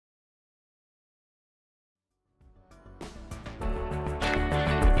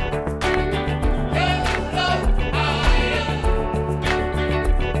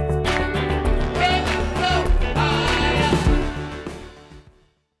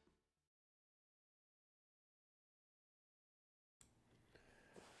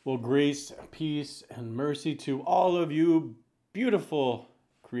Well, grace, peace, and mercy to all of you beautiful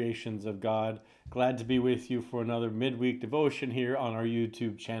creations of God. Glad to be with you for another midweek devotion here on our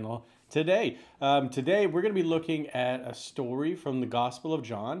YouTube channel today. Today, we're going to be looking at a story from the Gospel of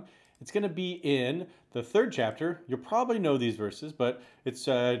John. It's going to be in the third chapter. You'll probably know these verses, but it's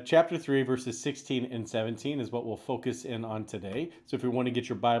chapter 3, verses 16 and 17 is what we'll focus in on today. So if you want to get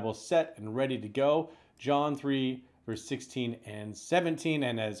your Bible set and ready to go, John 3, verse 16 and 17.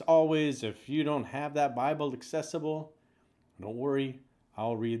 And as always, if you don't have that Bible accessible, don't worry,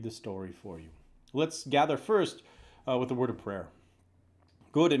 I'll read the story for you. Let's gather first with a word of prayer.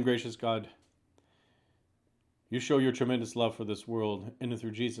 Good and gracious God, you show your tremendous love for this world in and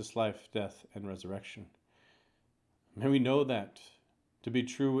through Jesus' life, death, and resurrection. May we know that to be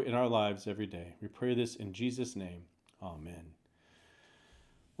true in our lives every day. We pray this in Jesus' name. Amen.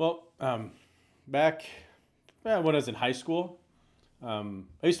 Well, back when I was in high school, I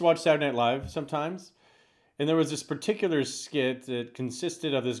used to watch Saturday Night Live sometimes. And there was this particular skit that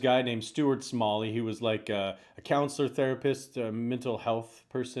consisted of this guy named Stuart Smalley. He was like a counselor, therapist, a mental health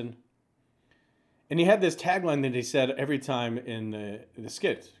person. And he had this tagline that he said every time in the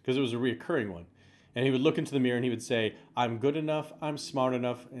skit, because it was a reoccurring one. And he would look into the mirror and he would say, "I'm good enough, I'm smart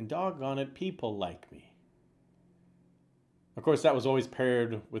enough, and doggone it, people like me." Of course, that was always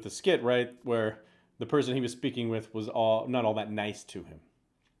paired with a skit, right, where the person he was speaking with was not all that nice to him.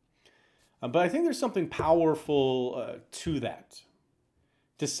 But I think there's something powerful to that,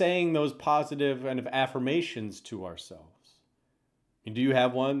 to saying those positive kind of affirmations to ourselves. And do you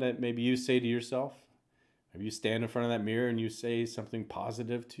have one that maybe you say to yourself? Maybe you stand in front of that mirror and you say something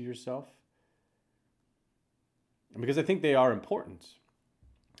positive to yourself? Because I think they are important.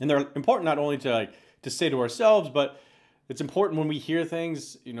 And they're important not only to say to ourselves, but it's important when we hear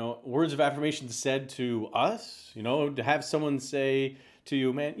things, words of affirmation said to us, to have someone say to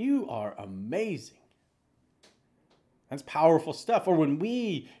you, "Man, you are amazing." That's powerful stuff. Or when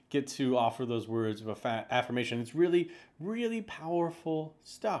we get to offer those words of affirmation, it's really, really powerful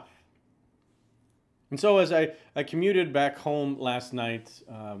stuff. And so as I commuted back home last night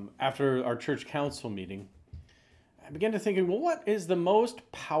after our church council meeting, I began to think, well, what is the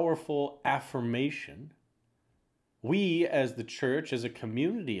most powerful affirmation we as the church, as a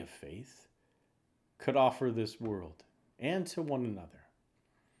community of faith, could offer this world and to one another?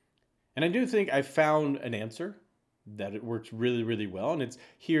 And I do think I found an answer that it works really, really well. And it's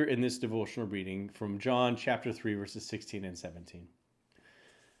here in this devotional reading from John chapter 3, verses 16 and 17.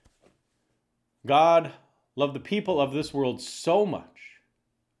 God loved the people of this world so much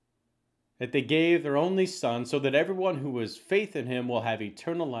that they gave their only Son so that everyone who has faith in him will have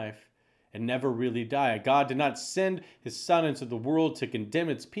eternal life and never really die. God did not send his Son into the world to condemn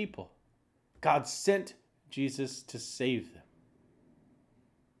its people. God sent Jesus to save them.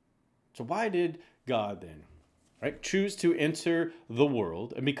 So why did God then, choose to enter the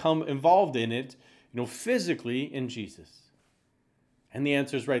world and become involved in it, physically in Jesus? And the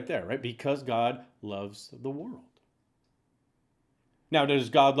answer is right there, right? Because God loves the world. Now, does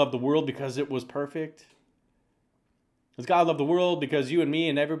God love the world because it was perfect? Does God love the world because you and me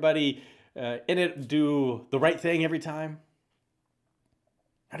and everybody in it do the right thing every time?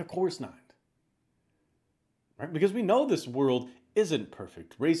 And of course not. Right? Because we know this world isn't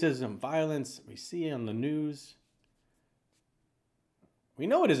perfect. Racism, violence, we see on the news. We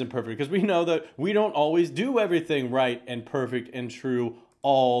know it isn't perfect because we know that we don't always do everything right and perfect and true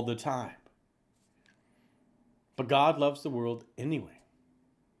all the time. But God loves the world anyway.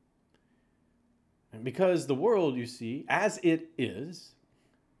 And because the world, you see, as it is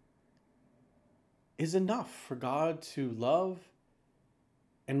enough for God to love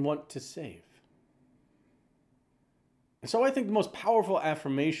and want to save. And so I think the most powerful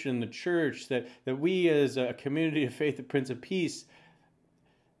affirmation in the church that we as a community of faith at Prince of Peace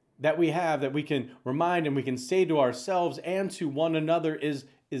that we have, that we can remind and we can say to ourselves and to one another is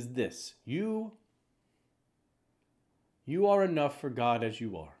this: you are enough for God as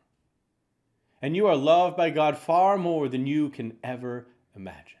you are. And you are loved by God far more than you can ever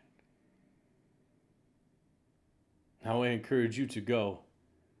imagine. Now I encourage you to go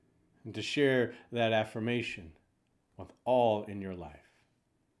and to share that affirmation with all in your life.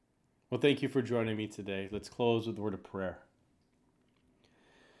 Well, thank you for joining me today. Let's close with a word of prayer.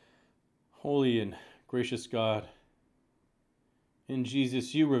 Holy and gracious God, in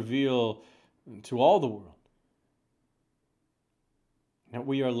Jesus, you reveal to all the world that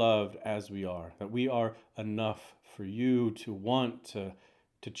we are loved as we are, that we are enough for you to want, to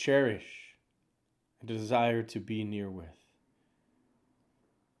cherish, and to desire to be near with.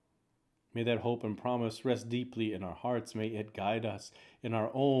 May that hope and promise rest deeply in our hearts. May it guide us in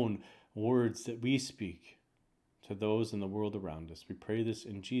our own words that we speak to those in the world around us. We pray this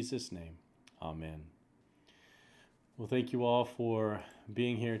in Jesus' name. Amen. Well, thank you all for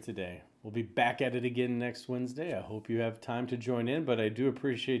being here today. We'll be back at it again next Wednesday. I hope you have time to join in, but I do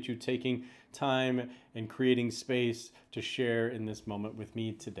appreciate you taking time and creating space to share in this moment with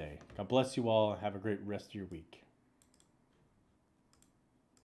me today. God bless you all. Have a great rest of your week.